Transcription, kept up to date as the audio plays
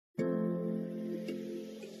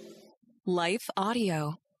Life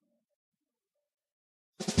Audio.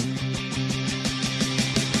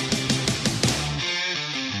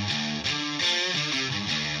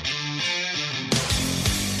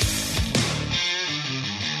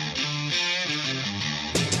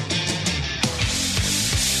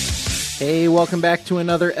 Hey, welcome back to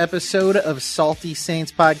another episode of Salty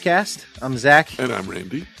Saints Podcast. I'm Zach. And I'm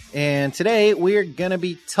Randy. And today we're going to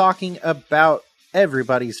be talking about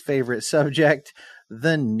everybody's favorite subject,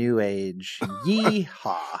 the New Age.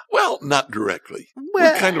 Yeehaw. Well, not directly.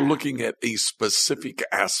 We're kind of looking at a specific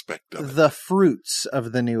aspect of it. The fruits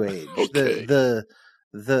of the New Age. Okay.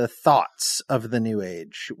 The thoughts of the New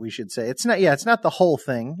Age, we should say. It's not the whole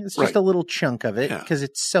thing. It's just Right. a little chunk of it because Yeah.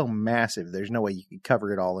 it's so massive. There's no way you could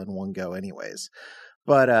cover it all in one go anyways.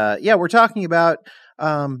 But we're talking about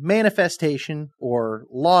manifestation or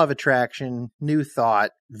law of attraction, new thought,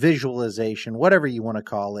 visualization, whatever you want to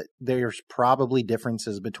call it. There's probably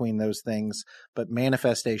differences between those things, but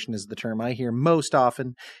manifestation is the term I hear most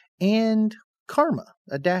often. And karma,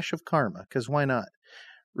 a dash of karma, because why not?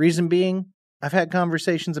 Reason being, I've had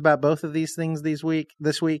conversations about both of these things this week.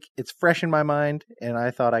 It's fresh in my mind, and I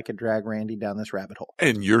thought I could drag Randy down this rabbit hole.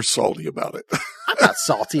 And you're salty about it. I'm not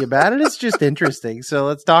salty about it. It's just interesting. So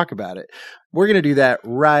let's talk about it. We're going to do that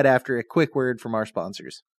right after a quick word from our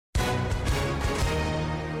sponsors.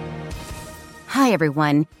 Hi,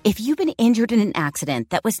 everyone. If you've been injured in an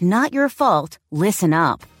accident that was not your fault, listen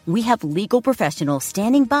up. We have legal professionals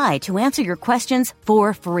standing by to answer your questions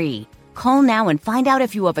for free. Call now and find out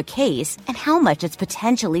if you have a case and how much it's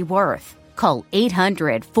potentially worth. Call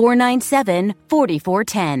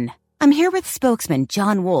 800-497-4410. I'm here with spokesman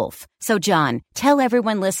John Wolf. So, John, tell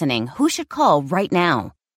everyone listening who should call right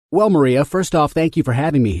now. Well, Maria, first off, thank you for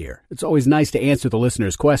having me here. It's always nice to answer the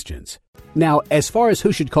listeners' questions. Now, as far as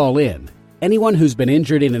who should call in, anyone who's been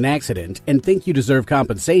injured in an accident and think you deserve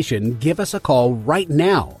compensation, give us a call right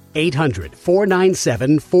now.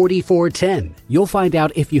 800-497-4410. You'll find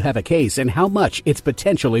out if you have a case and how much it's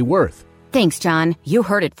potentially worth. Thanks, John. You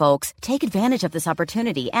heard it, folks. Take advantage of this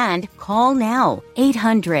opportunity and call now.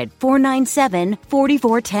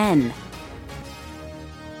 800-497-4410.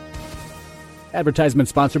 Advertisement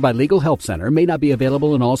sponsored by Legal Help Center, may not be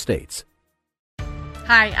available in all states.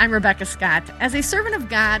 Hi, I'm Rebecca Scott. As a servant of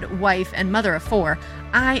God, wife, and mother of four,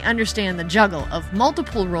 I understand the juggle of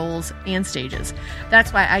multiple roles and stages.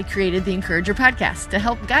 That's why I created the Encourager podcast to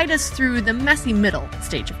help guide us through the messy middle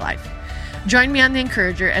stage of life. Join me on the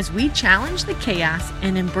Encourager as we challenge the chaos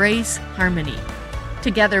and embrace harmony.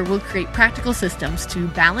 Together, we'll create practical systems to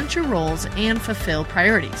balance your roles and fulfill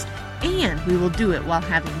priorities. And we will do it while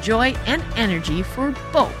having joy and energy for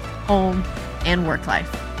both home and work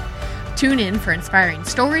life. Tune in for inspiring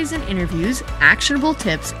stories and interviews, actionable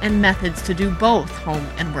tips, and methods to do both home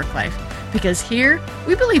and work life. Because here,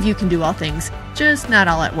 we believe you can do all things, just not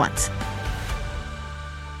all at once.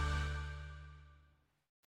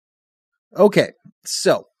 Okay,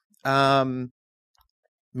 so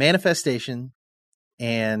manifestation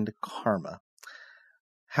and karma.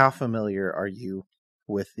 How familiar are you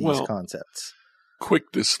with these concepts?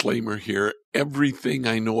 Quick disclaimer here. Everything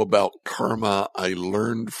I know about karma, I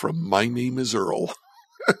learned from My Name is Earl.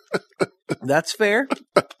 That's fair.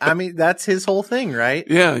 I mean, that's his whole thing, right?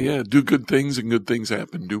 Yeah. Do good things and good things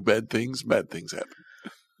happen. Do bad things happen.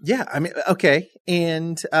 Yeah, I mean, okay.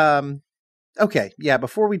 And,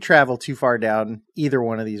 before we travel too far down either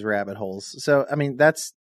one of these rabbit holes. So, I mean,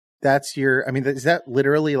 is that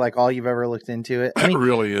literally like all you've ever looked into it? I mean, It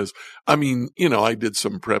really is. I mean, I did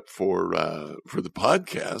some prep for the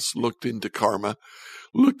podcast, looked into karma,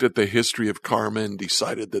 looked at the history of karma, and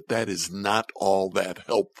decided that is not all that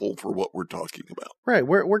helpful for what we're talking about. Right.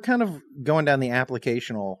 We're kind of going down the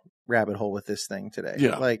applicational rabbit hole with this thing today.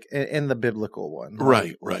 Yeah. Like in the biblical one.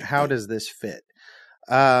 Right. How does this fit?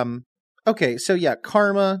 Okay, so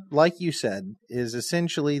karma, like you said, is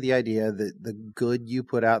essentially the idea that the good you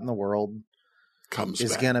put out in the world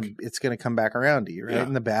it's gonna come back around to you, right? Yeah.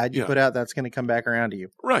 And the bad you put out, that's gonna come back around to you.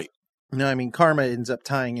 Right. No, I mean karma ends up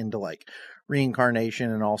tying into like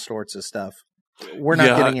reincarnation and all sorts of stuff. We're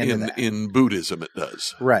not getting into that. In Buddhism, it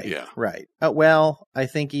does. Right. Yeah. Right. Well, I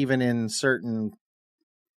think even in certain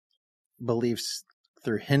beliefs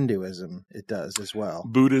through Hinduism, it does as well.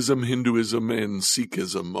 Buddhism, Hinduism, and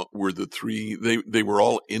Sikhism were the three. They were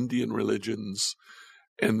all Indian religions,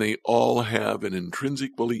 and they all have an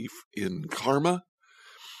intrinsic belief in karma.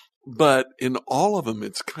 But in all of them,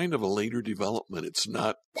 it's kind of a later development. It's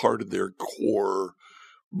not part of their core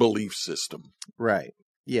belief system. Right.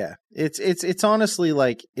 Yeah. It's honestly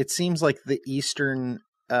like, it seems like the Eastern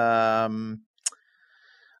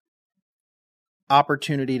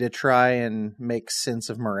opportunity to try and make sense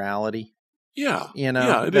of morality Yeah. You know,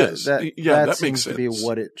 yeah, it that, is. That, yeah, that makes seems sense. to be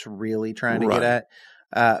what it's really trying to Right. get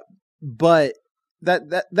at. But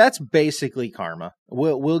that's basically karma.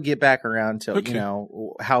 We'll get back around to, Okay. you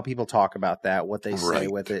know, how people talk about that, what they say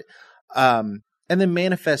Right. with it. And then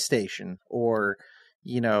manifestation, or,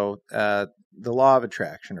 you know, the law of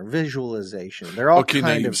attraction or visualization. They're all Okay, now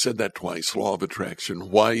kind you've of, said that twice, law of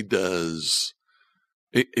attraction. Why does...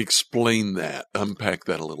 explain that, unpack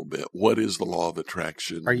that a little bit. What is the law of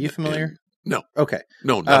attraction? are you familiar? No. Okay.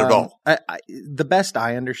 No, not at all. The best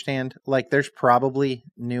I understand, like, there's probably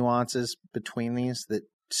nuances between these that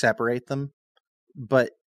separate them,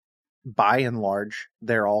 but by and large,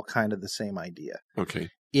 they're all kind of the same idea. Okay.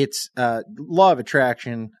 It's law of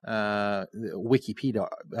attraction. Wikipedia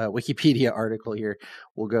article here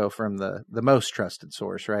will go from the most trusted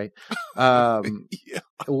source, right? Yeah.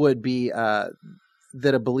 Would be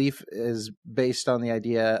that a belief is based on the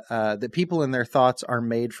idea that people and their thoughts are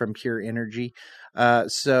made from pure energy.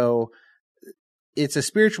 So it's a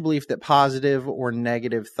spiritual belief that positive or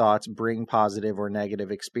negative thoughts bring positive or negative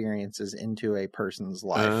experiences into a person's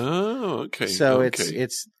life. Oh, okay. So okay.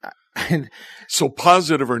 it's So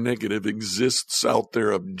positive or negative exists out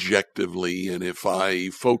there objectively, and if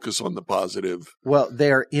I focus on the positive, well, they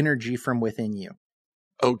are energy from within you.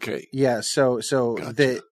 okay. Yeah. So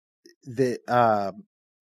Gotcha. that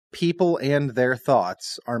people and their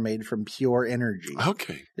thoughts are made from pure energy.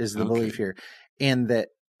 Okay. Is the Okay. belief here, and that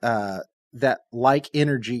that like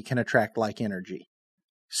energy can attract like energy.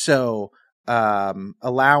 So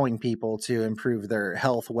allowing people to improve their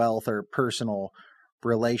health, wealth, or personal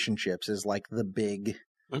relationships is like the big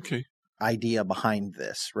Okay. idea behind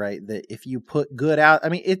this, right? That if you put good out, I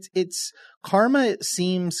mean, it's karma. It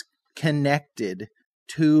seems connected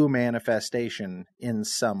to manifestation in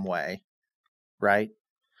some way, right?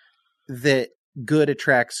 That good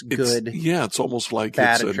attracts good. It's almost like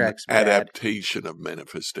bad it's an attracts bad. adaptation of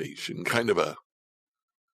manifestation, kind of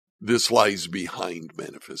this lies behind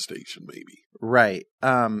manifestation, maybe. Right.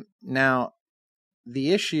 Now,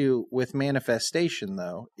 the issue with manifestation,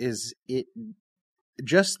 though, is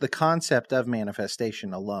just the concept of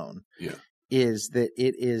manifestation alone is that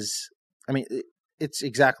it is, I mean, it's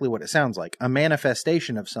exactly what it sounds like. A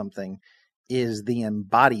manifestation of something is the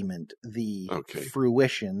embodiment, the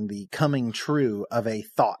fruition, the coming true of a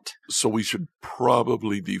thought. So we should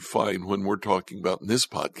probably define, when we're talking about in this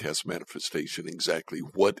podcast manifestation, exactly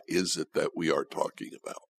what is it that we are talking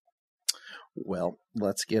about. Well,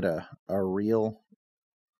 let's get a real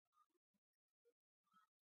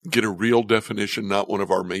definition, not one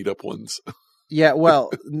of our made up ones. Yeah,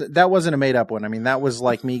 well, that wasn't a made up one. I mean, that was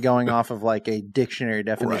like me going off of like a dictionary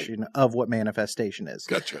definition of what manifestation is.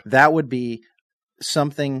 Gotcha. That would be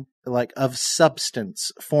something like of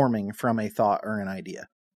substance forming from a thought or an idea.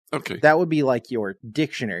 Okay. That would be like your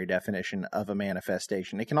dictionary definition of a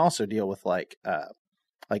manifestation. It can also deal with like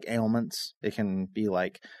ailments. It can be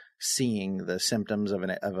like seeing the symptoms of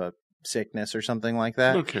a sickness or something like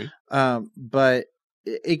that. Okay. But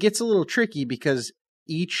it gets a little tricky because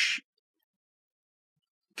each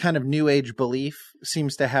kind of new age belief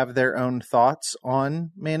seems to have their own thoughts on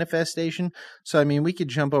manifestation. So, I mean, we could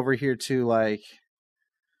jump over here to like,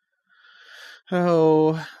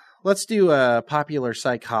 let's do popular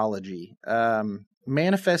psychology.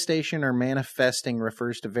 Manifestation or manifesting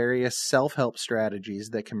refers to various self-help strategies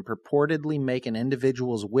that can purportedly make an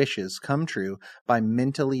individual's wishes come true by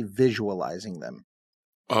mentally visualizing them.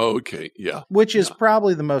 Oh, okay. Yeah. Which is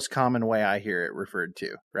probably the most common way I hear it referred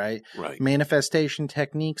to, right? Right. Manifestation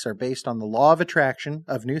techniques are based on the law of attraction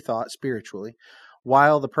of new thought spiritually,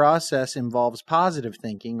 while the process involves positive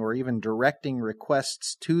thinking or even directing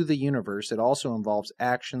requests to the universe. It also involves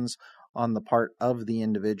actions on the part of the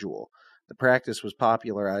individual. The practice was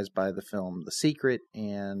popularized by the film The Secret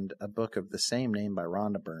and a book of the same name by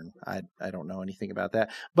Rhonda Byrne. I don't know anything about that.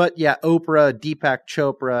 But yeah, Oprah, Deepak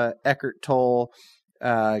Chopra, Eckhart Tolle,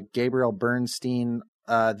 Gabriel Bernstein,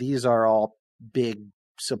 these are all big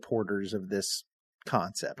supporters of this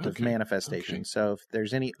concept of manifestation. Okay. So if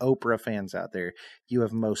there's any Oprah fans out there, you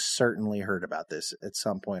have most certainly heard about this at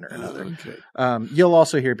some point or another. Okay. You'll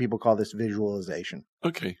also hear people call this visualization.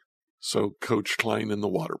 Okay. So Coach Klein and the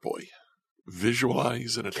Waterboy.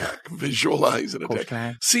 Visualize and attack. Visualize and attack.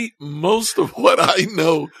 Klein. See, most of what I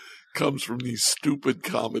know comes from these stupid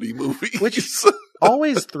comedy movies. Which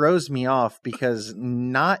always throws me off because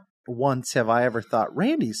not once have I ever thought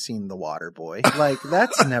Randy's seen The Waterboy. Like,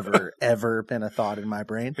 that's never, ever been a thought in my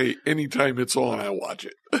brain. Hey, anytime it's on, I watch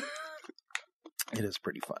it. It is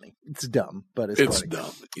pretty funny. It's dumb, but it's funny.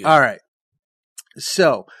 Dumb. Yeah. All right.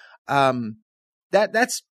 So,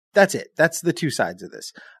 that's it. That's the two sides of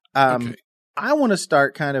this. Okay. I want to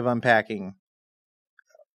start kind of unpacking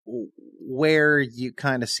where you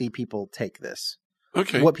kind of see people take this.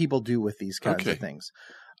 Okay. What people do with these kinds of things.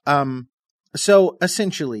 So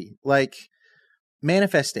essentially, like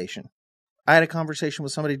manifestation. I had a conversation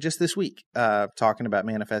with somebody just this week talking about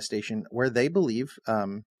manifestation, where they believe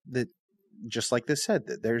that, just like this said,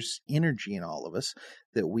 that there's energy in all of us,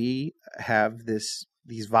 that we have these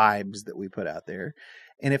vibes that we put out there.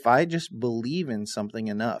 And if I just believe in something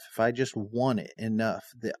enough, if I just want it enough,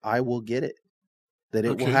 that I will get it, that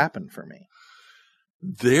it will happen for me.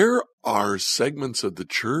 There are segments of the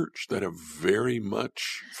church that have very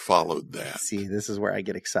much followed that. See, this is where I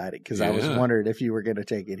get excited, because I was wondering if you were going to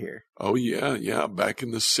take it here. Oh, yeah. Back in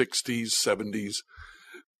the 60s, 70s,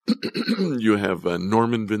 you have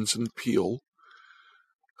Norman Vincent Peale,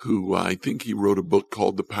 who I think he wrote a book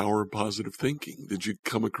called The Power of Positive Thinking. Did you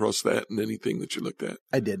come across that in anything that you looked at?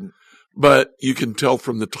 I didn't. But you can tell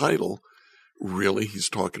from the title, really, he's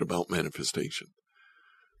talking about manifestation.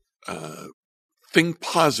 Think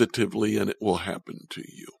positively and it will happen to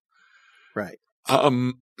you. Right. A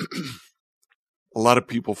lot of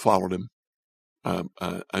people followed him.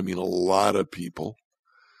 I mean, a lot of people.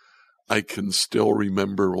 I can still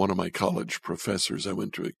remember one of my college professors. I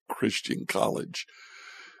went to a Christian college,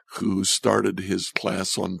 who started his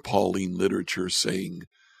class on Pauline literature saying,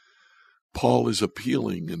 Paul is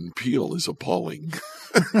appealing and Peale is appalling.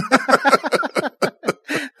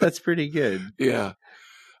 That's pretty good. Yeah.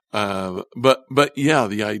 But yeah,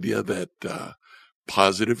 the idea that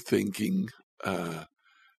positive thinking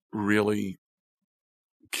really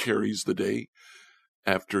carries the day.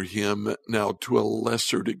 After him, now to a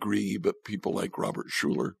lesser degree, but people like Robert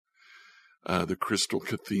Schuller, the Crystal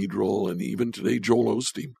Cathedral, and even today Joel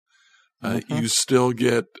Osteen, you still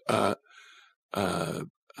get kind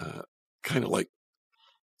of like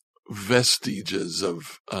vestiges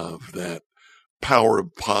of that power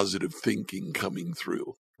of positive thinking coming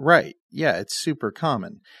through. Right. Yeah, it's super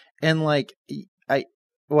common. And like, it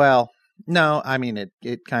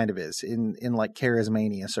kind of is in like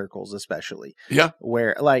charismania circles, especially. Yeah.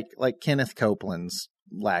 Where like Kenneth Copeland's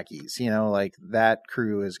lackeys, like that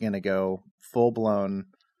crew is going to go full blown,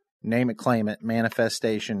 name it, claim it,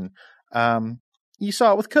 manifestation. You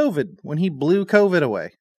saw it with COVID when he blew COVID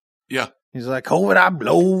away. Yeah. He's like, COVID, I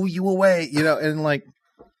blow you away,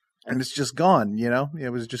 and it's just gone, it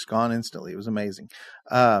was just gone instantly. It was amazing.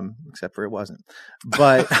 Except for it wasn't,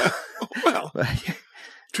 but, well,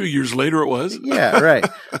 2 years later it was. Yeah, right.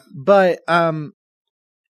 But,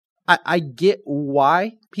 I get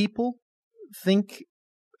why people think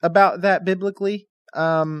about that biblically.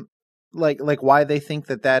 Like why they think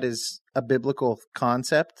that is a biblical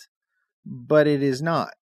concept, but it is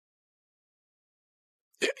not.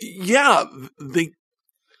 Yeah,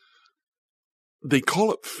 they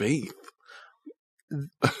call it faith.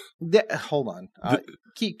 Hold on.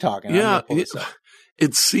 Keep talking. Yeah,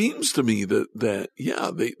 it seems to me that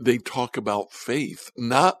they talk about faith,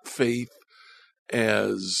 not faith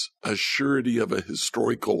as a surety of a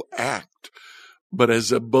historical act, but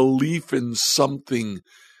as a belief in something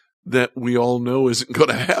that we all know isn't going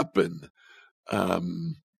to happen.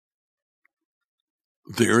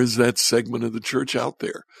 There is that segment of the church out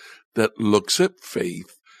there that looks at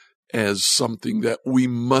faith as something that we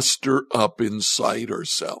muster up inside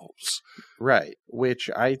ourselves. Right, which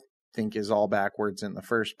I think is all backwards in the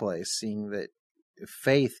first place, seeing that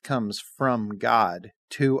faith comes from God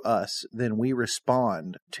to us, then we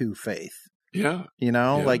respond to faith. Yeah.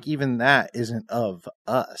 Like even that isn't of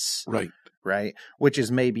us. Right. Which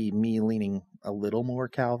is maybe me leaning a little more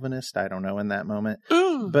Calvinist. I don't know in that moment.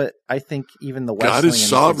 But I think even the Wesleyan, God is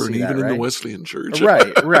sovereign even in right? the Wesleyan church.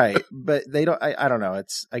 Right. But they don't, I don't know.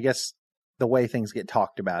 It's, I guess the way things get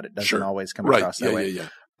talked about, it doesn't always come across that way. Yeah.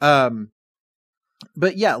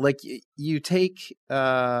 But yeah, like you take,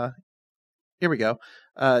 here we go.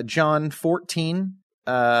 John 14,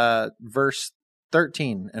 verse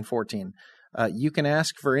 13 and 14. You can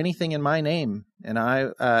ask for anything in my name, and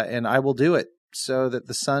I will do it, so that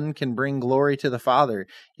the Son can bring glory to the Father.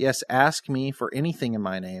 Yes, ask me for anything in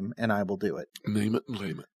my name, and I will do it. Name it and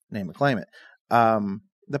claim it. Name it, claim it.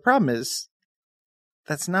 The problem is,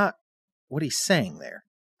 that's not what he's saying there.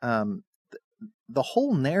 The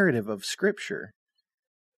whole narrative of Scripture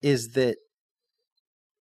is that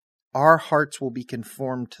our hearts will be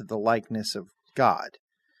conformed to the likeness of God,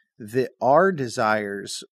 that our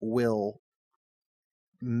desires will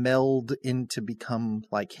meld into become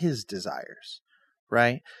like his desires,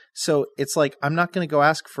 right? So it's like, I'm not going to go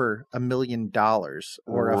ask for $1 million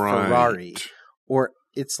or a Ferrari, or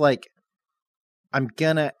it's like, I'm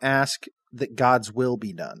going to ask that God's will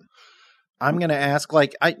be done. I'm going to ask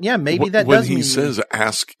maybe that when does he mean says,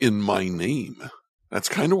 ask in my name. That's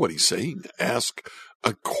kind of what he's saying. Ask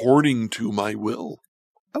according to my will.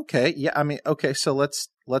 Okay. Yeah. I mean, okay. So let's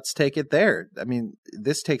take it there. I mean,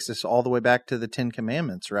 this takes us all the way back to the 10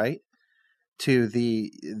 Commandments, right? To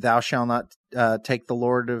the thou shalt not take the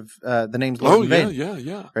Lord of the name's Lord in vain.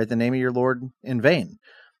 Yeah. Right, the name of your Lord in vain.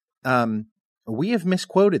 We have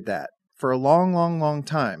misquoted that for a long, long, long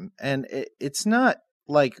time, and it's not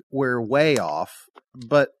like we're way off,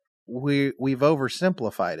 but we've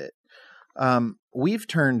oversimplified it. We've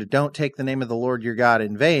turned "don't take the name of the Lord your God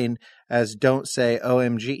in vain" as "don't say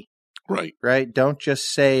OMG." Right. Don't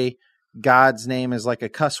just say God's name is like a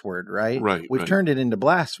cuss word, right? We've turned it into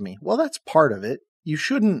blasphemy. Well, that's part of it. You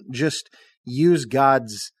shouldn't just use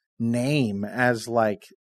God's name as like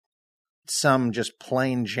some just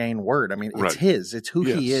plain Jane word. I mean, it's his. It's who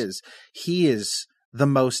he is. He is the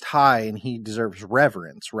Most High, and he deserves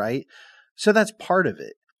reverence, right? So that's part of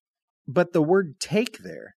it. But the word "take"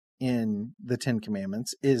 there in the 10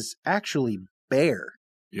 Commandments is actually bear.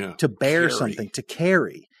 Yeah. To bear something, to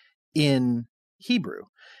carry in Hebrew.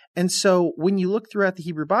 And so when you look throughout the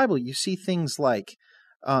Hebrew Bible, you see things like,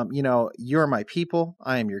 you're my people,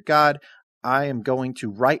 I am your God, I am going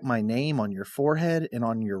to write my name on your forehead and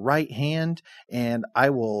on your right hand, and I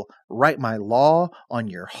will write my law on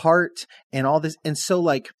your heart, and all this. And so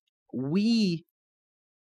like we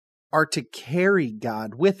are to carry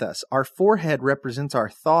God with us. Our forehead represents our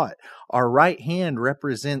thought. Our right hand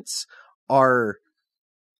represents our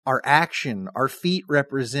action. Our feet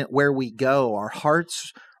represent where we go. Our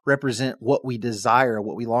hearts represent what we desire,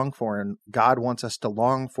 what we long for, and God wants us to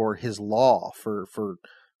long for his law, for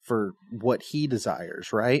what he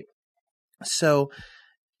desires, right? So,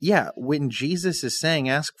 yeah, when Jesus is saying,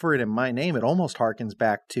 ask for it in my name, it almost harkens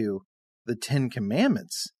back to the 10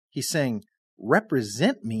 Commandments. He's saying,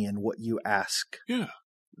 represent me in what you ask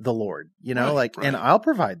the Lord, and I'll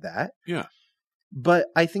provide that. Yeah. But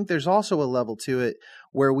I think there's also a level to it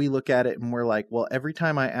where we look at it and we're like, well, every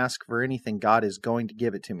time I ask for anything, God is going to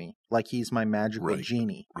give it to me. Like he's my magical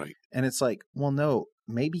genie. Right. And it's like, well, no,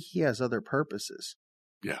 maybe he has other purposes.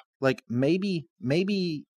 Yeah. Like maybe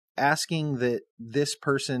asking that this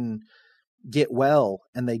person get well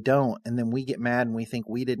and they don't, and then we get mad and we think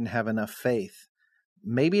we didn't have enough faith.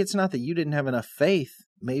 Maybe it's not that you didn't have enough faith.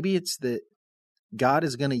 Maybe it's that God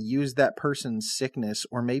is going to use that person's sickness,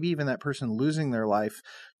 or maybe even that person losing their life,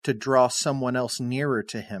 to draw someone else nearer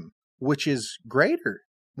to him, which is greater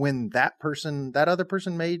when that other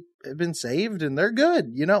person may have been saved and they're good.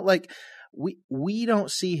 We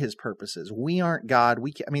don't see his purposes. We aren't God.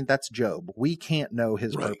 That's Job. We can't know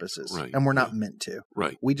his purposes, and we're not meant to.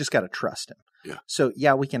 Right. We just got to trust him. Yeah. So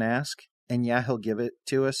we can ask, and he'll give it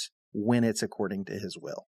to us when it's according to his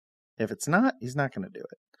will. If it's not, he's not going to do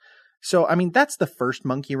it. So, that's the first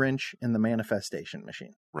monkey wrench in the manifestation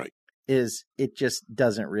machine. Right. Is it just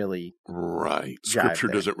doesn't really. Right. Scripture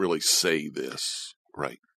doesn't really say this.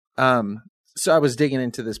 Right. So I was digging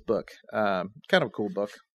into this book, kind of a cool book.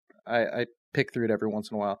 I pick through it every once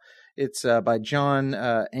in a while. It's by John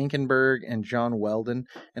Ankenberg and John Weldon,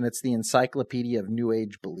 and it's the Encyclopedia of New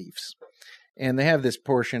Age Beliefs. And they have this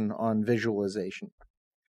portion on visualization.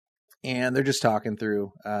 And they're just talking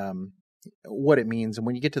through what it means. And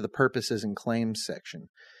when you get to the purposes and claims section,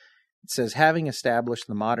 it says, having established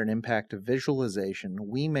the modern impact of visualization,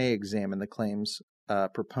 we may examine the claims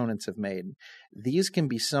proponents have made. These can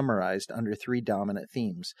be summarized under 3 dominant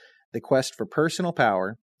themes: the quest for personal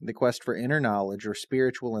power, the quest for inner knowledge or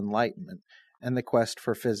spiritual enlightenment, and the quest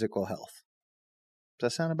for physical health.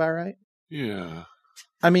 Does that sound about right? Yeah.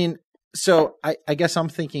 So I guess I'm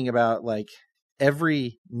thinking about like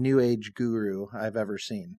every New Age guru I've ever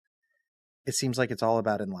seen. It seems like it's all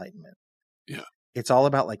about enlightenment. Yeah. It's all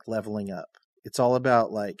about like leveling up. It's all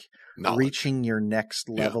about like knowledge. Reaching your next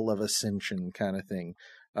level of ascension kind of thing.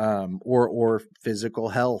 Or physical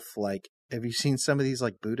health. Like, have you seen some of these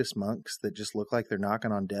like Buddhist monks that just look like they're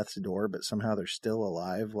knocking on death's door, but somehow they're still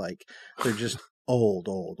alive? Like they're just old.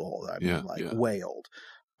 Way old.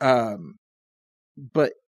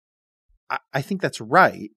 But I think that's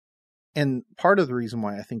right. And part of the reason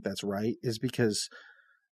why I think that's right is because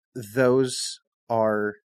those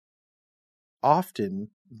are often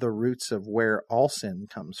the roots of where all sin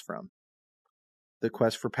comes from. The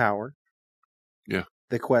quest for power. Yeah.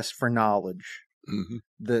 The quest for knowledge. Mm-hmm.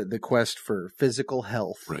 The quest for physical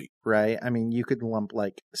health. Right. You could lump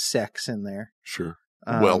like sex in there. Sure.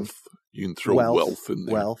 Wealth. You can throw wealth in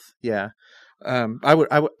there. Wealth. Yeah. I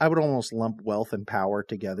would almost lump wealth and power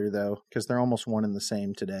together though, because they're almost one and the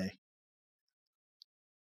same today.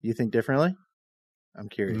 You think differently? I'm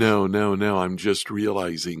curious. No. I'm just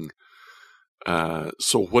realizing.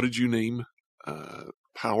 So what did you name?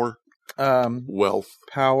 Power? wealth,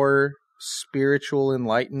 power, spiritual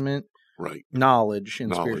enlightenment, right? Knowledge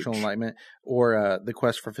and spiritual Knowledge. enlightenment, or the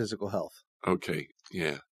quest for physical health. Okay,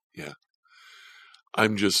 yeah.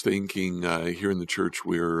 I'm just thinking here in the church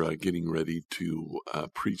we're getting ready to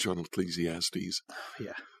preach on Ecclesiastes.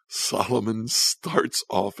 Yeah. Solomon starts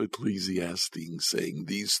off Ecclesiastes saying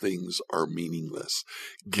these things are meaningless.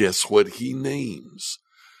 Guess what he names?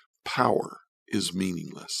 Power is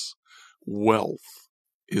meaningless. Wealth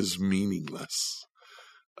is meaningless.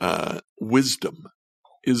 Wisdom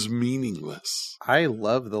is meaningless. I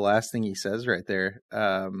love the last thing he says right there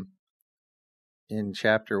in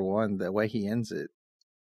chapter 1, the way he ends it.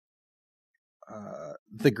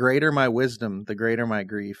 The greater my wisdom, the greater my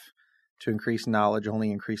grief. To increase knowledge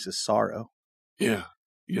only increases sorrow. Yeah.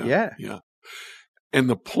 And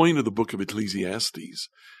the point of the book of Ecclesiastes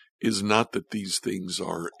is not that these things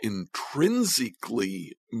are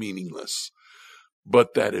intrinsically meaningless,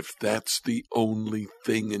 but that if that's the only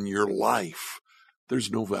thing in your life,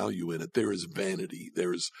 there's no value in it. There is vanity.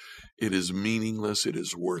 It is meaningless. It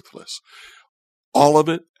is worthless. All of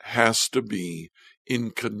it has to be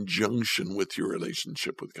in conjunction with your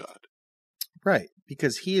relationship with God. Right,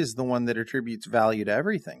 because he is the one that attributes value to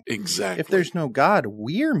everything. Exactly. If there's no God,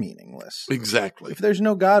 we're meaningless. Exactly. If there's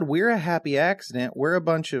no God, we're a happy accident. We're a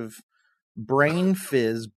bunch of brain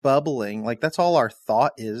fizz bubbling. Like, that's all our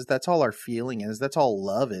thought is. That's all our feeling is. That's all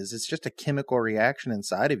love is. It's just a chemical reaction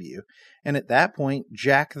inside of you. And at that point,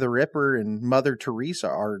 Jack the Ripper and Mother Teresa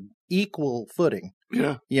are equal footing.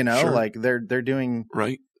 Yeah. Sure. Like they're doing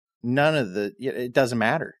right. None of it doesn't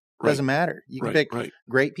matter. It doesn't matter. You can pick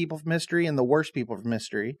great people from history and the worst people from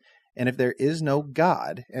history. And if there is no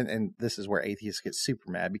God, and this is where atheists get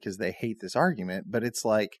super mad because they hate this argument, but it's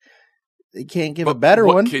like they can't give a better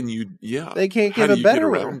one. They can't give a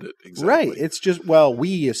better one. Exactly. Right. It's just,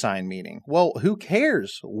 we assign meaning. Well, who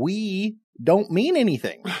cares? We don't mean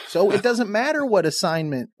anything. So it doesn't matter what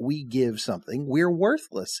assignment we give something. We're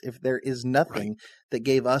worthless if there is nothing that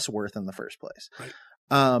gave us worth in the first place. Right.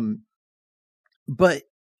 But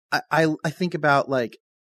I think about like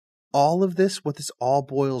all of this, what this all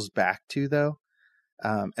boils back to though.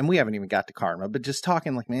 And we haven't even got to karma, but just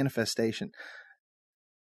talking like manifestation,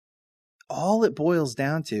 all it boils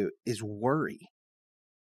down to is worry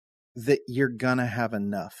that you're going to have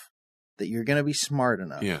enough, that you're going to be smart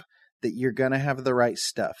enough, that you're going to have the right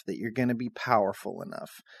stuff, that you're going to be powerful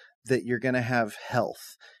enough, that you're going to have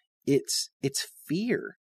health. It's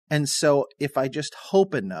fear. And so if I just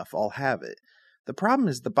hope enough, I'll have it. The problem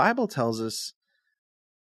is the Bible tells us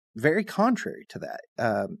very contrary to that.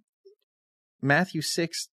 Matthew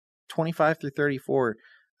 6:25-34.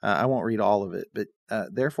 I won't read all of it, but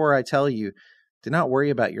therefore I tell you, do not worry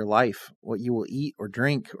about your life, what you will eat or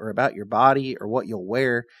drink, or about your body or what you'll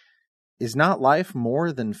wear. Is not life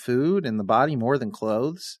more than food and the body more than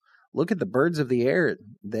clothes? Look at the birds of the air.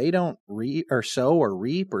 They don't sow or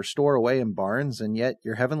reap or store away in barns, and yet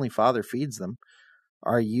your heavenly Father feeds them.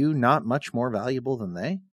 Are you not much more valuable than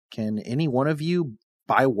they? Can any one of you,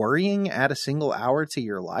 by worrying, add a single hour to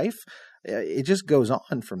your life? It just goes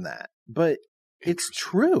on from that. But it's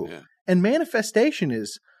true. Yeah. And manifestation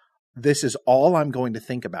is, this is all I'm going to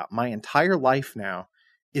think about. My entire life now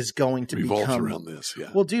is going to become around this. Yeah.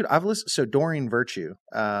 Well, dude, I've listened. So Doreen Virtue,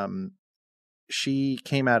 she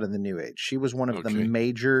came out of the New Age. She was one of the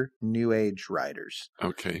major New Age writers.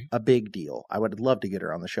 Okay. A big deal. I would love to get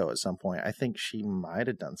her on the show at some point. I think she might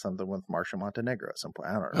have done something with Marsha Montenegro at some point.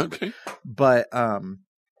 I don't know. Okay. But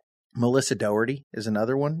Melissa Doherty is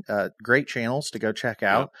another one. Great channels to go check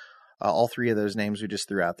out. Yeah. All three of those names we just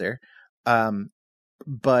threw out there.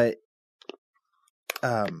 But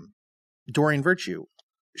Doreen Virtue,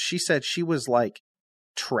 she said she was like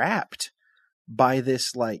trapped by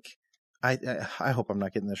this, like, I hope I'm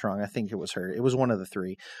not getting this wrong. I think it was her. It was one of the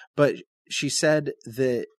three. But she said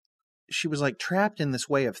that she was like trapped in this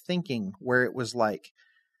way of thinking where it was like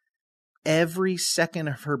every second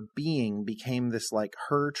of her being became this like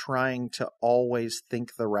her trying to always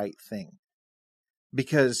think the right thing.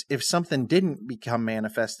 Because if something didn't become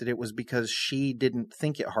manifested, it was because she didn't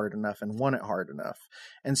think it hard enough and want it hard enough.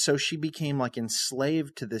 And so she became like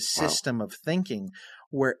enslaved to this system of thinking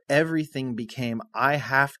where everything became, I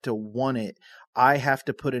have to want it. I have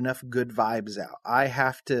to put enough good vibes out. I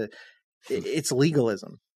have to, it's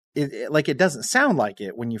legalism. It doesn't sound like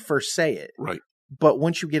it when you first say it. Right. But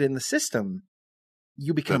once you get in the system,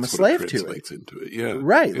 you become a slave to it. Into it. Yeah.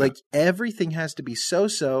 Right. Yeah. Like everything has to be so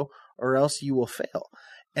or else you will fail.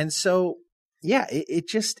 And so, yeah,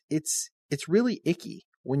 it's really icky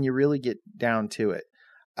when you really get down to it.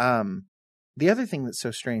 The other thing that's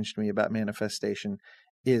so strange to me about manifestation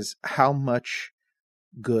is how much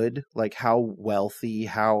good, like how wealthy,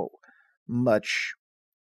 how much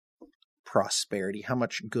prosperity, how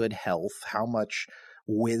much good health, how much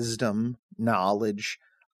wisdom, knowledge,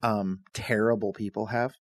 terrible people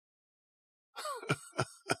have.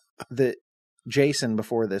 That Jason,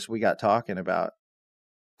 before this, we got talking about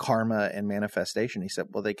karma and manifestation. He said,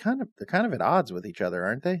 well, they're kind of at odds with each other,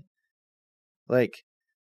 aren't they? Like,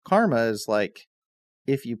 karma is like,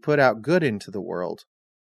 if you put out good into the world,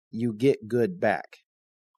 you get good back.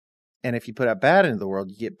 And if you put out bad into the world,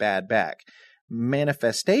 you get bad back.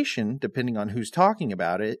 Manifestation, depending on who's talking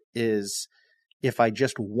about it, is if I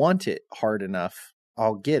just want it hard enough,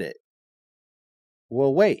 I'll get it.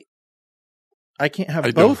 Well, wait. I can't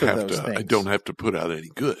have both of those things. I don't have to put out any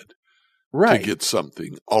good to get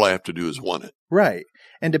something. All I have to do is want it. Right.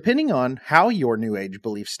 And depending on how your New Age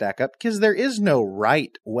beliefs stack up, because there is no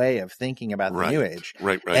right way of thinking about the New Age.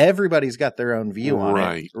 Right. Everybody's got their own view on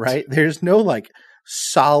it. Right. There's no like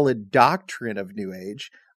solid doctrine of New Age.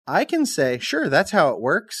 I can say, sure, that's how it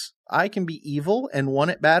works. I can be evil and want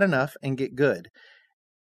it bad enough and get good.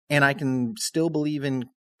 And I can still believe in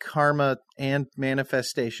karma and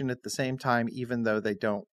manifestation at the same time, even though they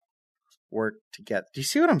don't work together. Do you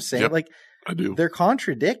see what I'm saying? Yep, like, I do. They're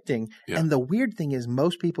contradicting. Yeah. And the weird thing is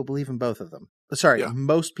most people believe in both of them. Sorry,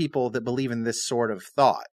 most people that believe in this sort of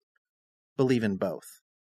thought believe in both.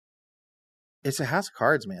 It's a house of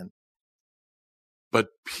cards, man. But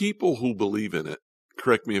people who believe in it,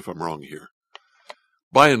 correct me if I'm wrong here,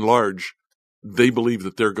 by and large, they believe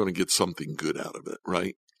that they're going to get something good out of it,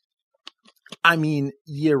 right? I mean,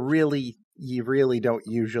 you really don't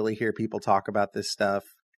usually hear people talk about this stuff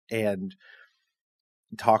and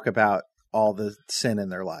talk about all the sin in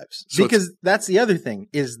their lives. So because that's the other thing,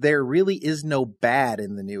 is there really is no bad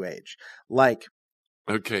in the New Age. Like,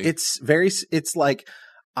 okay, it's like,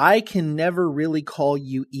 I can never really call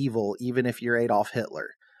you evil, even if you're Adolf Hitler,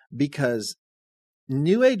 because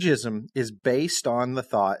New Ageism is based on the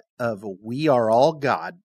thought of we are all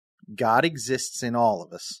God. God exists in all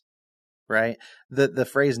of us, right? The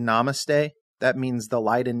phrase namaste, that means the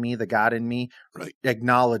light in me, the God in me,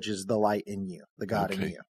 acknowledges the light in you, the God in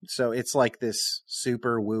you. So it's like this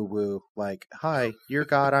super woo-woo, like, hi, you're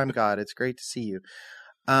God, I'm God. It's great to see you.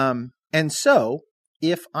 And so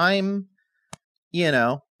if I'm,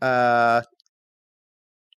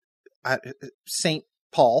 St.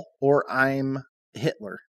 Paul, or I'm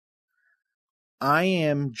Hitler, I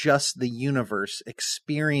am just the universe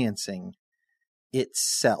experiencing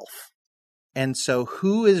itself. And so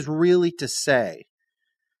who is really to say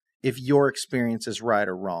if your experience is right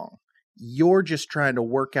or wrong? You're just trying to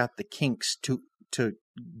work out the kinks to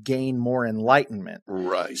gain more enlightenment.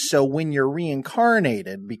 Right. So when you're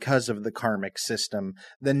reincarnated because of the karmic system,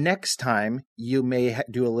 the next time you may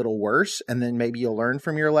do a little worse, and then maybe you'll learn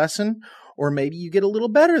from your lesson, or maybe you get a little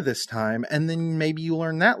better this time, and then maybe you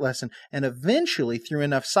learn that lesson. And eventually, through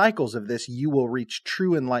enough cycles of this, you will reach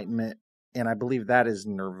true enlightenment. And I believe that is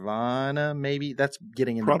nirvana. Maybe that's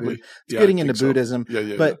getting into Buddhism.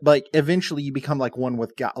 But like eventually you become like one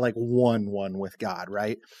with God, like one with God,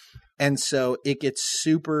 right? And so it gets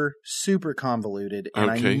super, super convoluted. And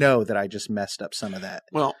I know that I just messed up some of that.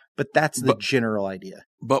 Well, but that's the general idea.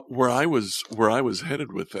 But where I was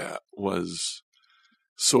headed with that was,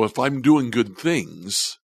 so if I'm doing good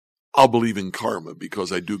things, I'll believe in karma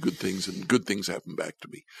because I do good things and good things happen back to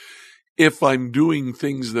me. If I'm doing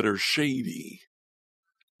things that are shady,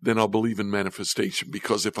 then I'll believe in manifestation,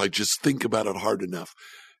 because if I just think about it hard enough,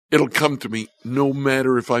 it'll come to me no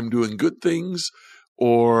matter if I'm doing good things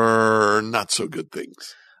or not so good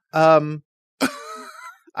things.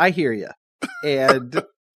 I hear you. And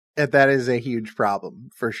that is a huge problem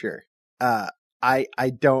for sure. I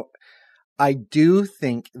do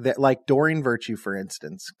think that, like Doreen Virtue, for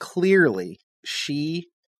instance, clearly she,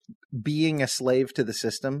 being a slave to the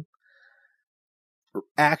system,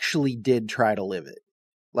 actually did try to live it,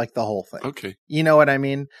 like the whole thing. Okay. You know what I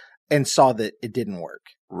mean? And saw that it didn't work.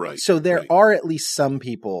 Right. So there are at least some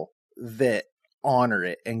people that honor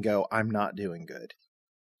it and go, I'm not doing good.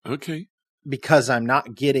 Okay. Because I'm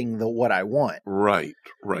not getting what I want. Right.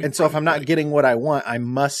 And so if I'm not getting what I want, I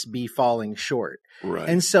must be falling short. Right.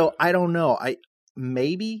 And so I don't know.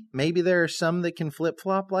 Maybe there are some that can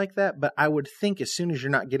flip-flop like that, but I would think as soon as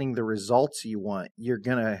you're not getting the results you want, you're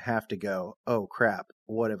going to have to go, oh crap,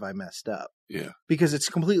 what have I messed up? Yeah. Because it's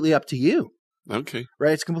completely up to you. Okay.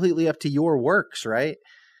 Right? It's completely up to your works, right?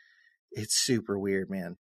 It's super weird,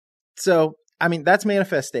 man. So, I mean, that's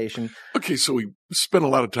manifestation. Okay, so we spent a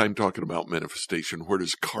lot of time talking about manifestation. Where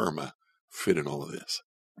does karma fit in all of this?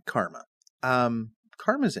 Karma.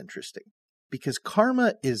 Karma's interesting because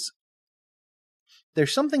karma is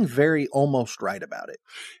there's something very almost right about it.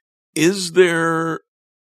 Is there,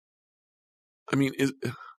 I mean,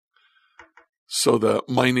 so the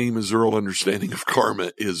My Name is Earl understanding of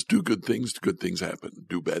karma is do good things happen.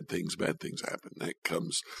 Do bad things happen. That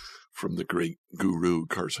comes from the great guru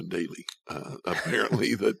Carson Daly,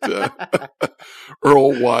 apparently, that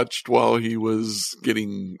Earl watched while he was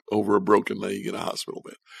getting over a broken leg in a hospital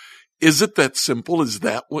bed. Is it that simple? Is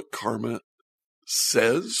that what karma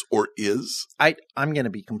says or is? I'm going to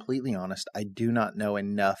be completely honest. I do not know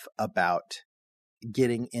enough about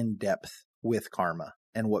getting in depth with karma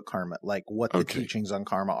and what the teachings on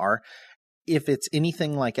karma are. If it's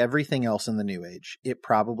anything like everything else in the New Age, it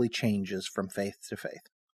probably changes from faith to faith,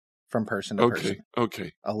 from person to person.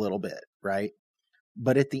 Okay. A little bit, right?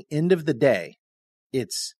 But at the end of the day,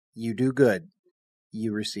 it's you do good,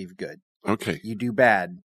 you receive good. Okay. You do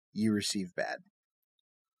bad, you receive bad.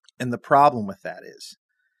 And the problem with that is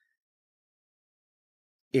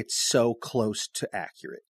it's so close to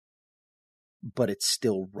accurate, but it's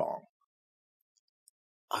still wrong.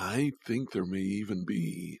 I think there may even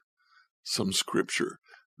be some scripture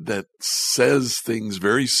that says things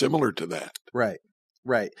very similar to that. Right.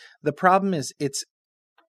 The problem is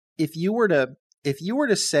if you were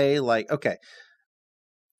to say like, okay,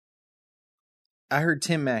 I heard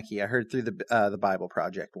Tim Mackey. I heard through the Bible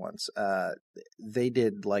Project once. They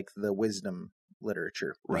did like the wisdom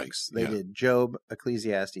literature books. They did Job,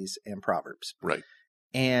 Ecclesiastes, and Proverbs. Right.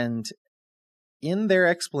 And in their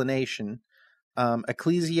explanation,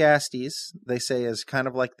 Ecclesiastes, they say, is kind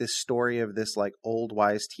of like this story of this like old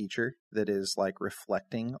wise teacher that is like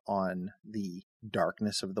reflecting on the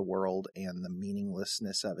darkness of the world and the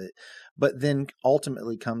meaninglessness of it, but then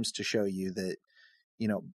ultimately comes to show you that,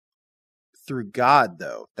 through God,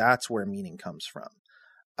 though, that's where meaning comes from.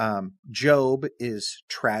 Job is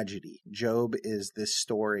tragedy. Job is this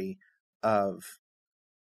story of,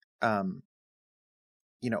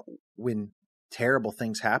 when terrible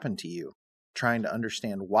things happen to you, trying to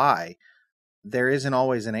understand why, there isn't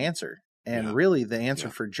always an answer. And really the answer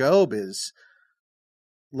for Job is,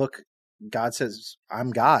 look, God says, I'm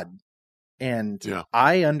God. And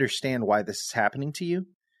I understand why this is happening to you.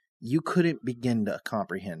 You couldn't begin to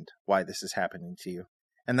comprehend why this is happening to you.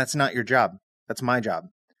 And that's not your job. That's my job.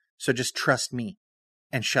 So just trust me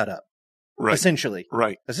and shut up. Right. Essentially.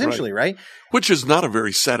 Right. Essentially, right? Which is not a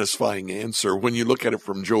very satisfying answer when you look at it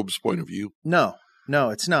from Job's point of view. No,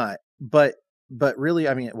 it's not. But really,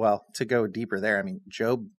 I mean, well, to go deeper there, I mean,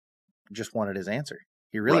 Job just wanted his answer.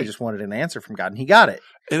 He really just wanted an answer from God, and he got it.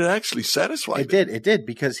 And it actually satisfied him. It did,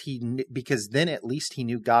 because then at least he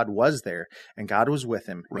knew God was there, and God was with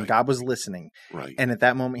him, and God was listening. Right. And at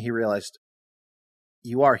that moment, he realized,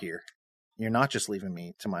 you are here. You're not just leaving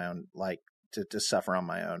me to my own, like, to suffer on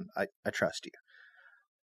my own. I trust you.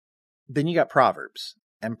 Then you got Proverbs.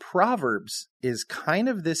 And Proverbs is kind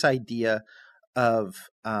of this idea of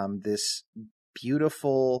this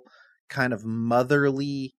beautiful kind of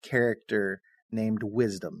motherly character named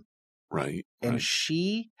Wisdom. Right. And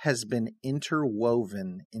she has been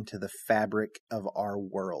interwoven into the fabric of our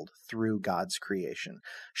world through God's creation.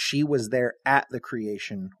 She was there at the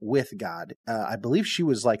creation with God. I believe she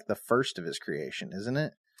was like the first of his creation, isn't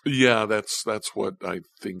it? Yeah, that's what I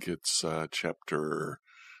think it's chapter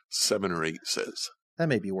 7 or 8 says. That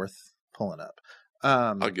may be worth pulling up.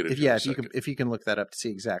 I'll get it. If you can look that up to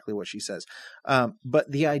see exactly what she says. But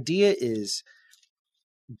the idea is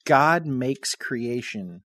God makes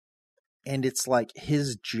creation, and it's like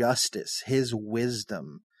his justice, his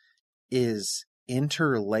wisdom is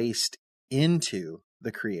interlaced into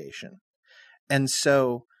the creation. And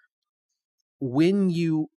so when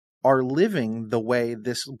you are living the way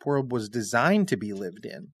this world was designed to be lived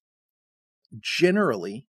in,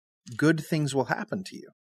 generally good things will happen to you.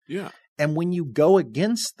 Yeah. And when you go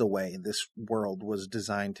against the way this world was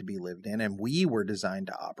designed to be lived in, and we were designed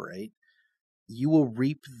to operate, you will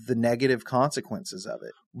reap the negative consequences of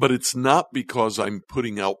it. But it's not because I'm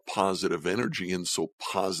putting out positive energy, and so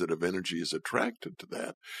positive energy is attracted to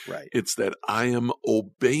that. Right. It's that I am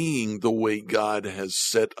obeying the way God has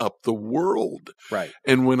set up the world. Right.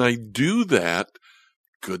 And when I do that,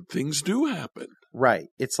 good things do happen. Right.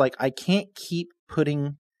 It's like I can't keep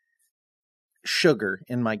putting sugar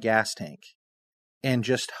in my gas tank and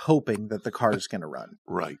just hoping that the car is going to run.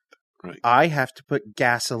 Right. I have to put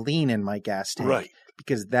gasoline in my gas tank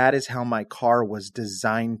because that is how my car was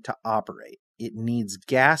designed to operate. It needs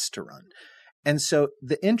gas to run. And so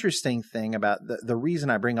the interesting thing about the reason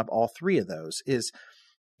I bring up all three of those is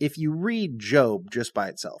if you read Job just by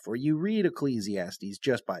itself, or you read Ecclesiastes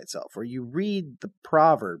just by itself, or you read the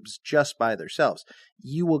Proverbs just by themselves,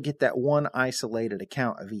 you will get that one isolated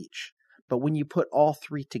account of each. But when you put all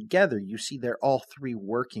three together, you see they're all three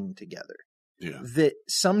working together. Yeah. That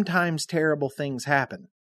sometimes terrible things happen.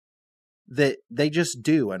 That they just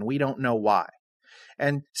do, and we don't know why.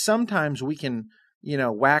 And sometimes we can,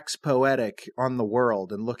 wax poetic on the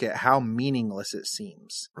world and look at how meaningless it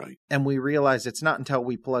seems. Right. And we realize it's not until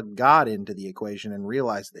we plug God into the equation and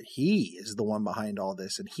realize that he is the one behind all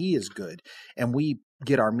this and he is good, and we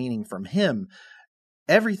get our meaning from him.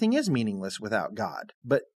 Everything is meaningless without God,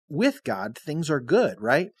 but with God, things are good,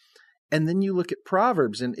 right? And then you look at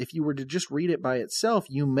Proverbs, and if you were to just read it by itself,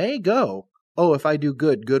 you may go, oh, if I do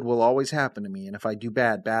good, good will always happen to me. And if I do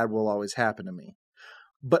bad, bad will always happen to me.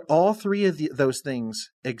 But all three of those things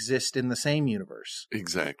exist in the same universe.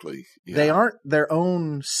 Exactly. Yeah. They aren't their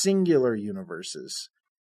own singular universes.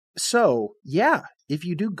 So, yeah, if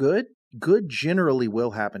you do good, good generally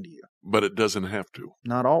will happen to you. But it doesn't have to.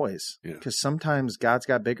 Not always. Yeah. Because sometimes God's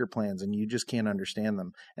got bigger plans and you just can't understand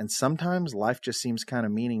them. And sometimes life just seems kind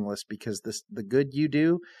of meaningless because the good you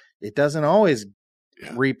do, it doesn't always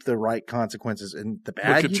reap the right consequences. And the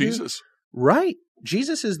bad Look at Jesus. Right.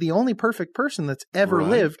 Jesus is the only perfect person that's ever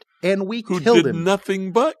lived, and we Who killed did him.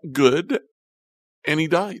 nothing but good, and he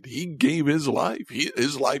died. He gave his life.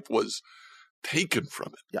 His life was taken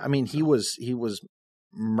from it. I mean, he was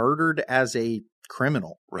murdered as a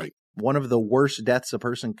criminal. Right. One of the worst deaths a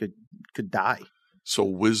person could die. So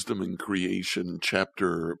wisdom in creation,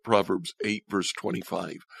 Proverbs 8, verse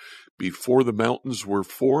 25. Before the mountains were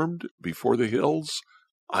formed, before the hills,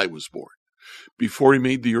 I was born. Before he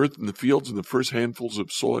made the earth and the fields and the first handfuls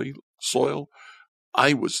of soil,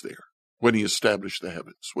 I was there when he established the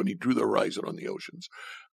heavens, when he drew the horizon on the oceans.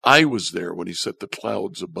 I was there when he set the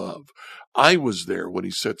clouds above. I was there when he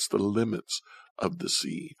sets the limits of the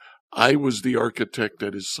sea. I was the architect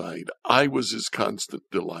at his side. I was his constant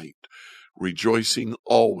delight, rejoicing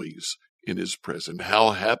always in his presence.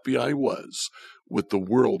 How happy I was with the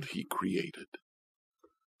world he created.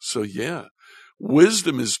 So yeah,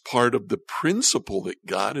 wisdom is part of the principle that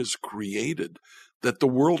God has created that the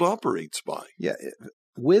world operates by. Yeah,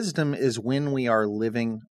 wisdom is when we are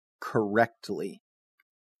living correctly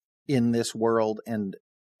in this world and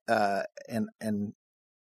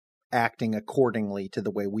acting accordingly to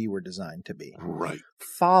the way we were designed to be. Right.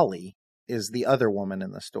 Folly is the other woman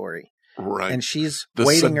in the story. Right. And she's the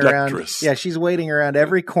waiting seductress. around. Yeah, she's waiting around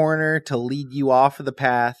every corner to lead you off of the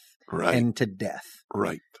path and to death.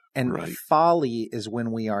 Right. And right. folly is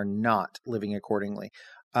when we are not living accordingly.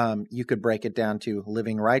 You could break it down to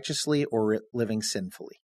living righteously or living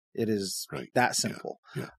sinfully. It is that simple.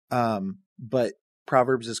 Yeah. But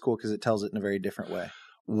Proverbs is cool because it tells it in a very different way.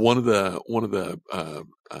 One of the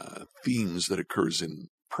themes that occurs in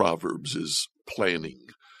Proverbs is planning.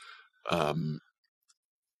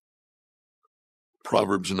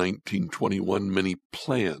 Proverbs 19:21, many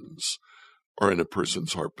plans are in a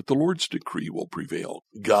person's heart, but the Lord's decree will prevail.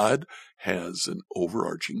 God has an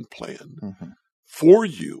overarching plan for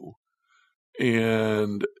you,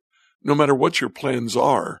 and no matter what your plans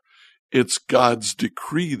are, it's God's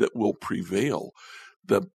decree that will prevail.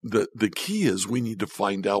 The key is we need to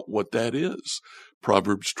find out what that is.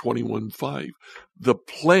 Proverbs 21:5, the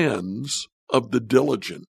plans of the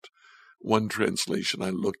diligent. One translation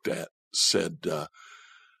I looked at said,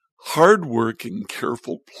 hard work and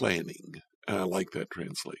careful planning. And I like that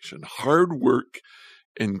translation. Hard work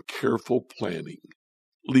and careful planning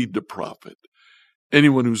lead to profit.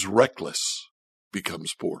 Anyone who's reckless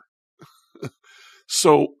becomes poor.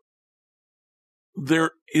 So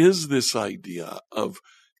there is this idea of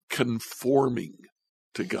conforming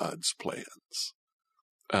to God's plans.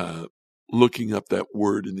 Looking up that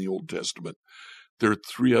word in the Old Testament, there are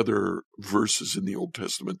 3 other verses in the Old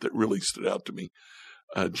Testament that really stood out to me.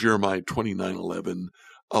 Jeremiah 29:11.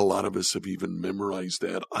 A lot of us have even memorized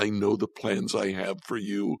that. I know the plans I have for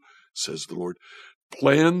you, says the Lord.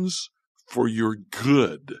 Plans for your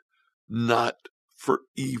good, not for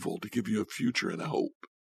evil, to give you a future and a hope.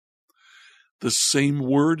 The same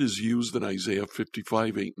word is used in Isaiah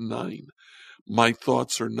 55:8 and 9. My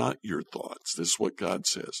thoughts are not your thoughts. This is what God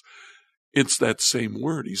says. It's that same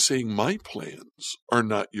word. He's saying my plans are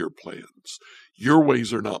not your plans. Your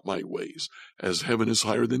ways are not my ways. As heaven is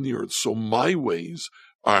higher than the earth, so my ways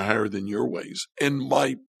are higher than your ways. And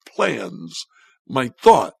my plans, my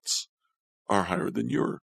thoughts, are higher than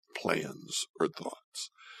your plans or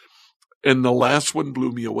thoughts. And the last one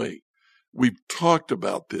blew me away. We've talked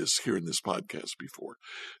about this here in this podcast before.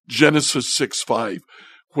 Genesis 6:5.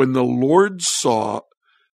 When the Lord saw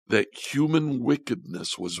that human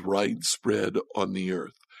wickedness was widespread on the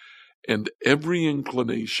earth, and every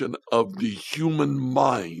inclination of the human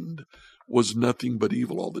mind was nothing but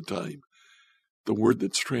evil all the time, the word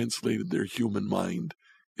that's translated their human mind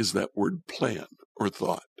is that word plan or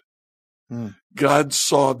thought. God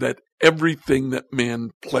saw that everything that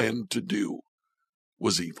man planned to do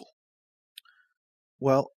was evil.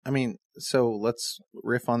 Well, I mean, so let's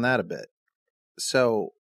riff on that a bit. So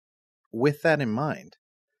with that in mind,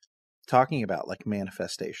 talking about like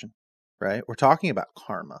manifestation, right? We're talking about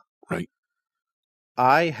karma. Right.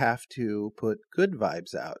 I have to put good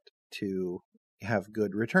vibes out to have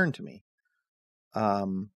good return to me.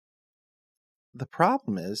 The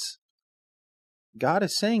problem is God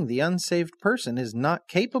is saying the unsaved person is not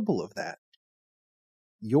capable of that.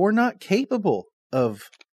 You're not capable of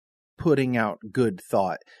putting out good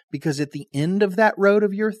thought, because at the end of that road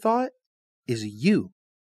of your thought is you.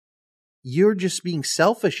 You're just being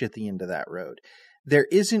selfish at the end of that road. There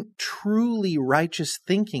isn't truly righteous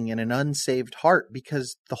thinking in an unsaved heart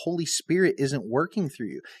because the Holy Spirit isn't working through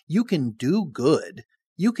you. You can do good.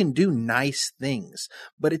 You can do nice things.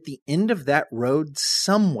 But at the end of that road,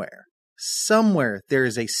 somewhere there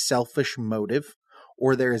is a selfish motive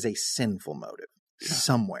or there is a sinful motive. Yeah.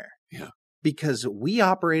 Somewhere. Yeah. Because we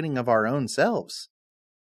operating of our own selves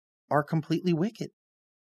are completely wicked.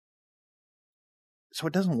 So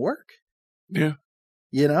it doesn't work. Yeah.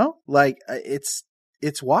 You know, like it's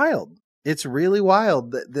wild. It's really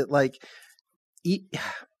wild that like,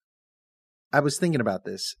 I was thinking about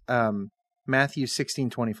this. Matthew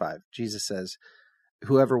 16:25, Jesus says,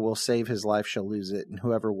 whoever will save his life shall lose it, and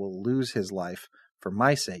whoever will lose his life for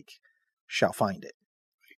my sake shall find it.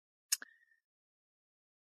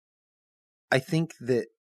 I think that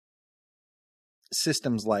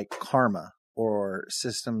systems like karma or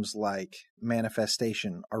systems like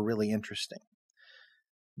manifestation are really interesting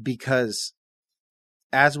because,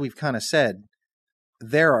 as we've kind of said,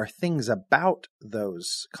 there are things about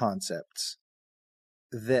those concepts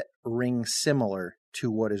that ring similar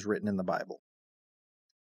to what is written in the Bible,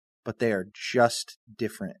 but they are just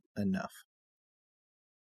different enough.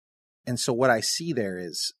 And so what I see there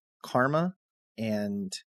is karma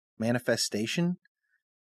and manifestation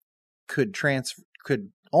could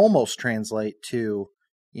almost translate to,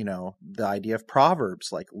 you know, the idea of Proverbs,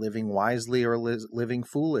 like living wisely or living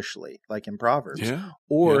foolishly, like in Proverbs. Yeah.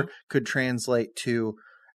 Or could translate to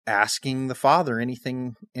asking the Father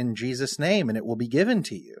anything in Jesus' name and it will be given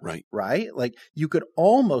to you. Right. Right? Like you could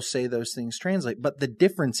almost say those things translate, but the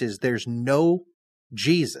difference is there's no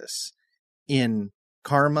Jesus in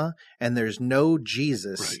karma and there's no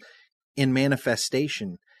Jesus in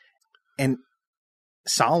manifestation. And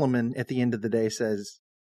Solomon at the end of the day says,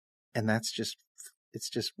 and it's just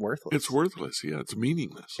worthless. It's worthless. Yeah. It's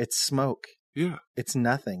meaningless. It's smoke. Yeah. It's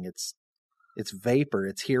nothing. It's vapor.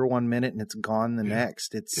 It's here 1 minute and it's gone the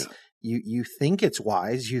next. It's you think it's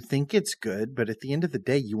wise, you think it's good, but at the end of the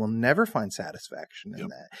day, you will never find satisfaction in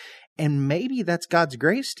that. And maybe that's God's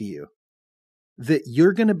grace to you, that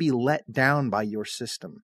you're going to be let down by your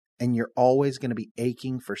system and you're always going to be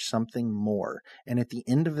aching for something more. And at the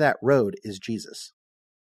end of that road is Jesus.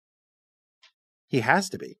 He has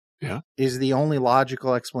to be. Yeah. Is the only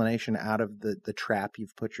logical explanation out of the trap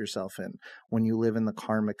you've put yourself in when you live in the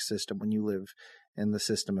karmic system, when you live in the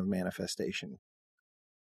system of manifestation.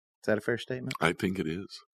 Is that a fair statement? I think it is.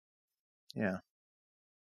 Yeah.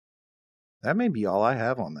 That may be all I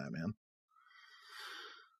have on that, man.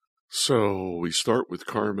 So we start with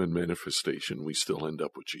karma and manifestation. We still end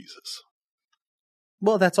up with Jesus.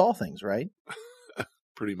 Well, that's all things, right?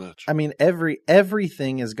 Pretty much. I mean,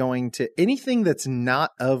 everything is going to, anything that's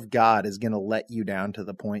not of God is going to let you down to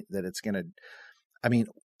the point that it's going to, I mean,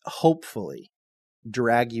 hopefully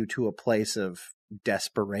drag you to a place of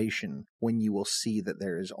desperation when you will see that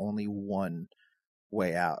there is only one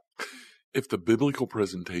way out. If the biblical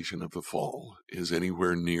presentation of the fall is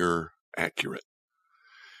anywhere near accurate,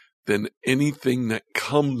 then anything that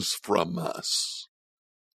comes from us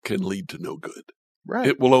can lead to no good. Right.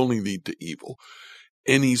 It will only lead to evil.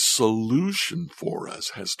 Any solution for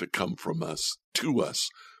us has to come from us, to us,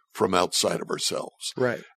 from outside of ourselves.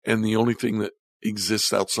 Right. And the only thing that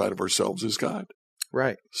exists outside of ourselves is God.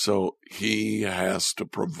 Right. So he has to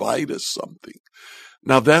provide us something.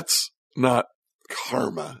 Now that's not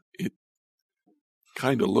karma. It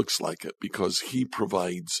kind of looks like it because he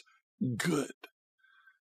provides good.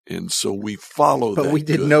 And so we follow that. But we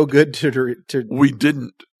did good. no good to we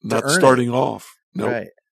didn't, not starting off. No. Right.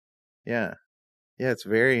 Yeah. Yeah, it's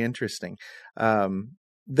very interesting. I mean,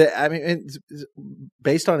 it's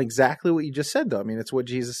based on exactly what you just said, though. I mean, it's what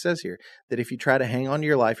Jesus says here, that if you try to hang on to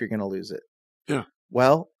your life, you're going to lose it. Yeah.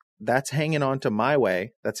 Well, that's hanging on to my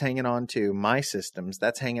way. That's hanging on to my systems.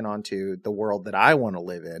 That's hanging on to the world that I want to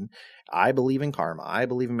live in. I believe in karma. I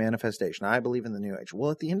believe in manifestation. I believe in the New Age.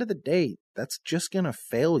 Well, at the end of the day, that's just going to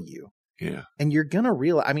fail you. Yeah. And you're going to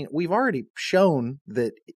realize, I mean, we've already shown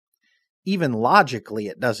that even logically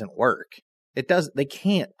it doesn't work. They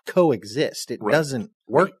can't coexist. It doesn't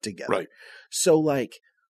work together. Right. So like,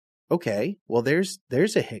 okay, well, there's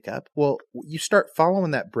a hiccup. Well, you start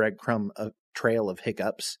following that breadcrumb trail of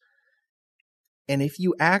hiccups. And if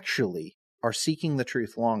you actually are seeking the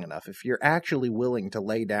truth long enough, if you're actually willing to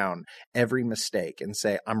lay down every mistake and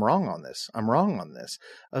say, I'm wrong on this,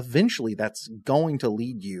 eventually that's going to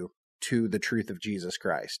lead you to the truth of Jesus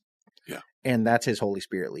Christ. Yeah. And that's his Holy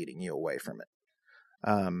Spirit leading you away from it.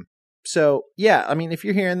 So yeah, I mean, if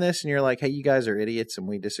you're hearing this and you're like, hey, you guys are idiots and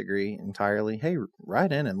we disagree entirely, hey,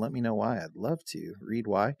 write in and let me know why. I'd love to read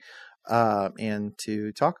why, and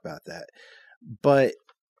to talk about that. But,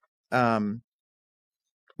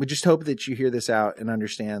 we just hope that you hear this out and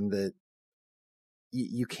understand that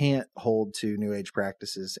you can't hold to New Age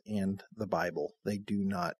practices and the Bible. They do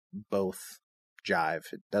not both jive.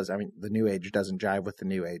 The New Age doesn't jive with the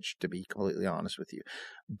New Age, to be completely honest with you.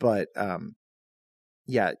 But,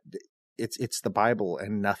 yeah, it's the Bible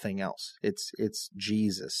and nothing else. It's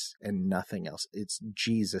Jesus and nothing else. It's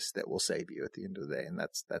Jesus that will save you at the end of the day. And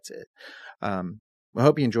that's it. I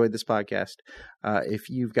hope you enjoyed this podcast. If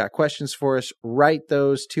you've got questions for us, write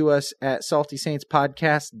those to us at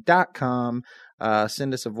saltysaintspodcast.com.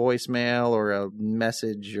 Send us a voicemail or a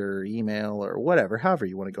message or email or whatever, however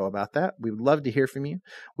you want to go about that. We would love to hear from you.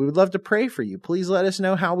 We would love to pray for you. Please let us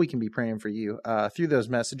know how we can be praying for you through those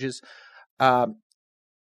messages.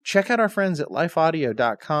 Check out our friends at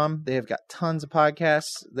lifeaudio.com. They have got tons of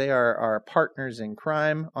podcasts. They are our partners in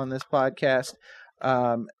crime on this podcast.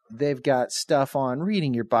 They've got stuff on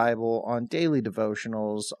reading your Bible, on daily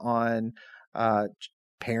devotionals, on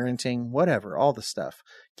parenting, whatever, all the stuff.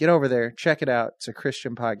 Get over there, check it out. It's a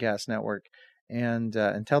Christian podcast network. And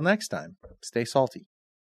until next time, stay salty.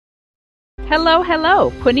 Hello,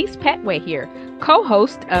 Quinice Petway here,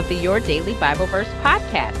 co-host of the Your Daily Bible Verse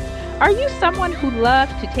podcast. Are you someone who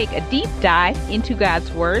loves to take a deep dive into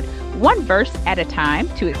God's Word, one verse at a time,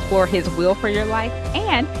 to explore His will for your life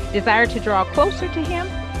and desire to draw closer to Him?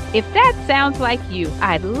 If that sounds like you,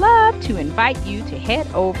 I'd love to invite you to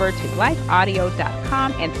head over to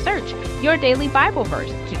lifeaudio.com and search Your Daily Bible Verse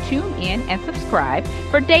to tune in and subscribe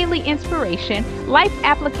for daily inspiration, life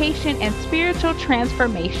application, and spiritual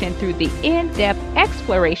transformation through the in-depth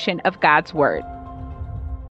exploration of God's Word.